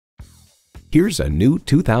Here's a new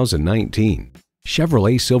 2019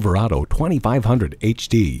 Chevrolet Silverado 2500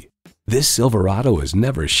 HD. This Silverado is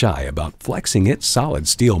never shy about flexing its solid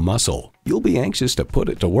steel muscle. You'll be anxious to put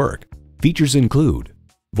it to work. Features include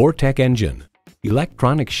Vortec engine,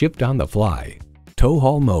 electronic shift on the fly, tow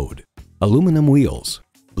haul mode, aluminum wheels,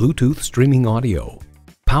 Bluetooth streaming audio,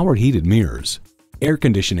 power heated mirrors, air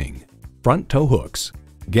conditioning, front tow hooks,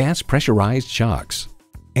 gas pressurized shocks,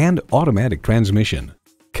 and automatic transmission.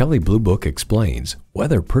 Kelley Blue Book explains,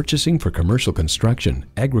 whether purchasing for commercial construction,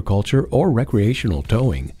 agriculture, or recreational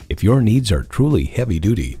towing, if your needs are truly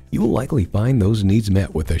heavy-duty, you will likely find those needs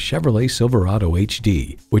met with the Chevrolet Silverado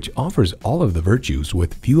HD, which offers all of the virtues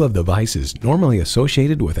with few of the vices normally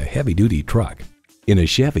associated with a heavy-duty truck. In a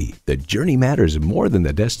Chevy, the journey matters more than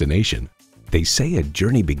the destination. They say a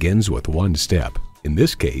journey begins with one step. In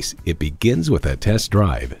this case, it begins with a test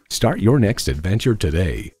drive. Start your next adventure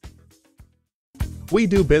today. We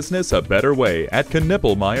do business a better way at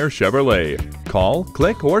Knippelmier Chevrolet. Call,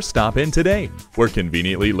 click, or stop in today. We're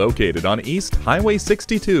conveniently located on East Highway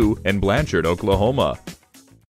 62 in Blanchard, Oklahoma.